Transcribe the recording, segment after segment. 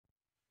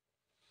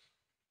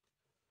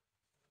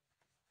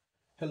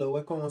Hello,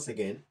 welcome once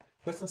again.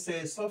 Question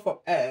says, solve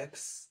for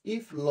x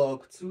if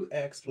log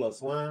 2x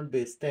plus 1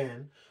 base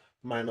 10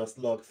 minus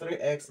log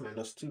 3x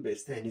minus 2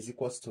 base 10 is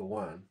equals to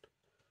 1.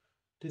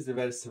 This is a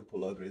very simple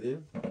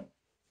logarithm.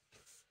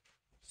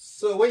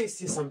 So when you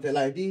see something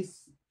like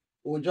this,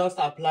 we'll just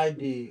apply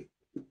the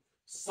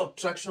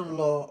subtraction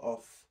law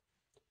of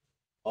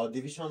or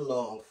division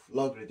law of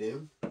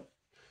logarithm.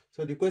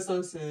 So the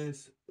question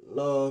says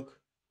log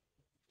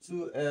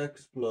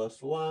 2x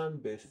plus 1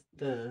 base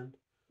 10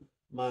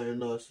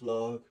 minus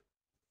log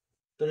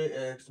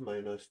 3x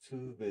minus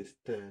 2 base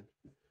 10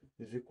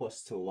 is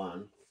equals to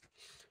 1.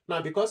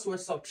 Now, because we're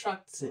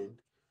subtracting,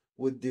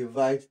 we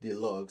divide the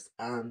logs,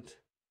 and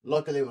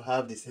luckily we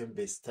have the same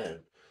base 10.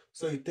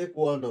 So you take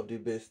one of the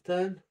base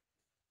 10,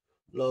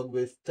 log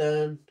base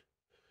 10,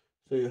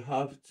 so you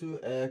have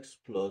 2x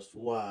plus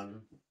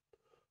 1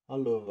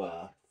 all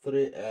over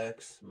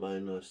 3x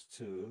minus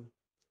 2,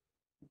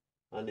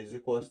 and is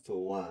equals to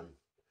 1.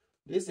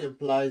 This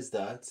implies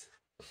that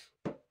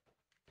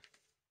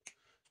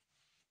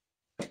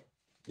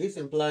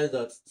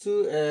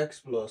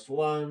 2x plus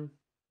 1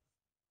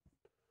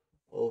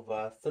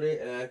 over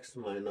 3x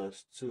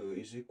minus 2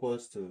 is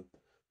equals to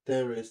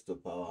 10 raised to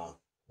power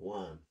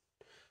 1.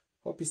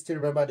 Hope you still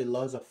remember the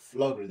laws of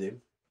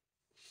logarithm.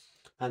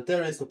 And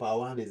 10 raised to power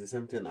 1 is the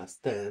same thing as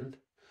 10.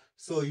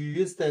 So you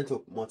use 10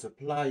 to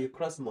multiply, you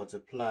cross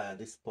multiply at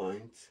this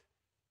point.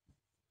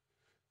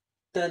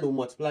 10 will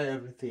multiply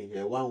everything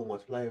here, 1 will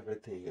multiply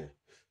everything here.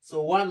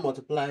 So 1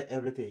 multiply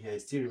everything here,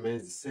 it still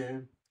remains the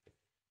same.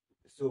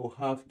 So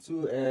we have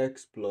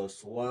 2x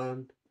plus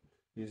 1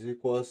 is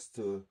equals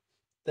to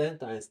 10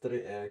 times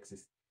 3x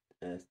is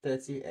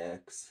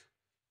 30x.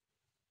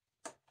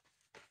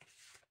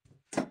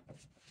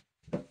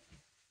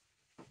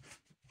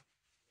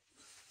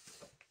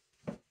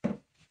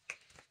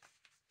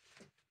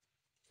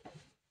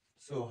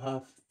 So we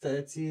have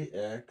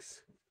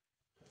 30x.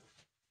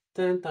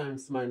 10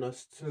 times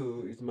minus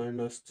 2 is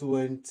minus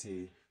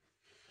 20.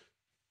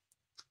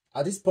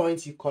 At this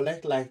point, you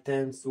collect like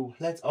 10, so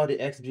let all the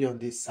x be on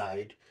this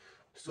side.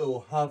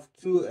 So have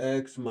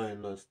 2x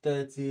minus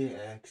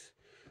 30x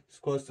is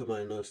equals to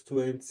minus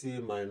 20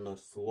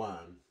 minus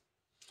 1.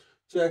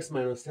 2x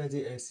minus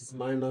 30x is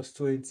minus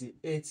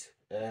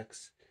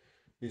 28x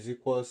is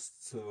equals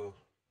to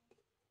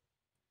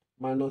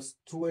minus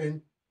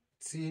 20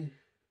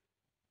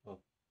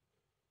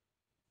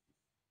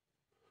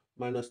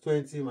 minus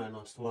 20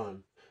 minus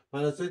 1.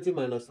 Minus 20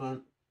 minus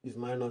 1 is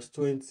minus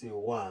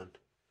 21.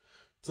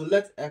 To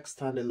let x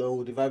stand alone,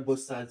 we divide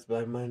both sides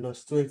by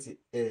minus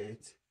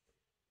 28.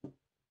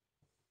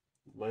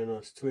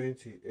 Minus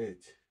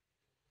 28.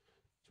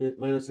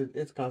 Minus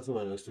 28 cancel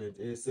minus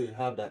 28. So you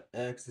have that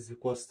x is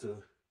equals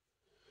to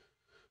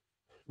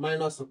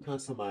minus to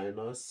cancel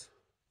minus.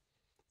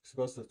 It's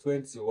equals to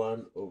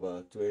 21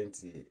 over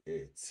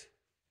 28.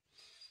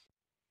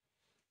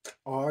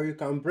 Or you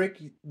can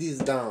break this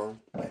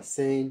down by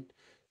saying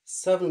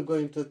 7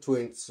 going to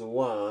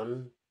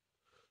 21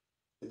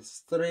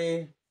 is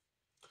 3.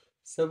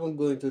 7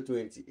 going to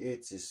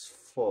 28 is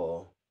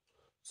 4.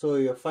 So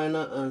your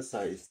final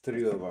answer is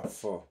 3 over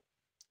 4.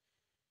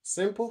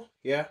 Simple,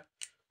 yeah?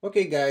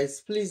 Okay guys,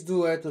 please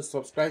do well to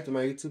subscribe to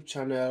my YouTube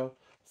channel,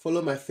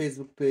 follow my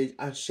Facebook page,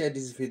 and share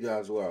this video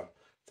as well.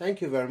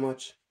 Thank you very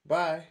much.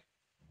 Bye.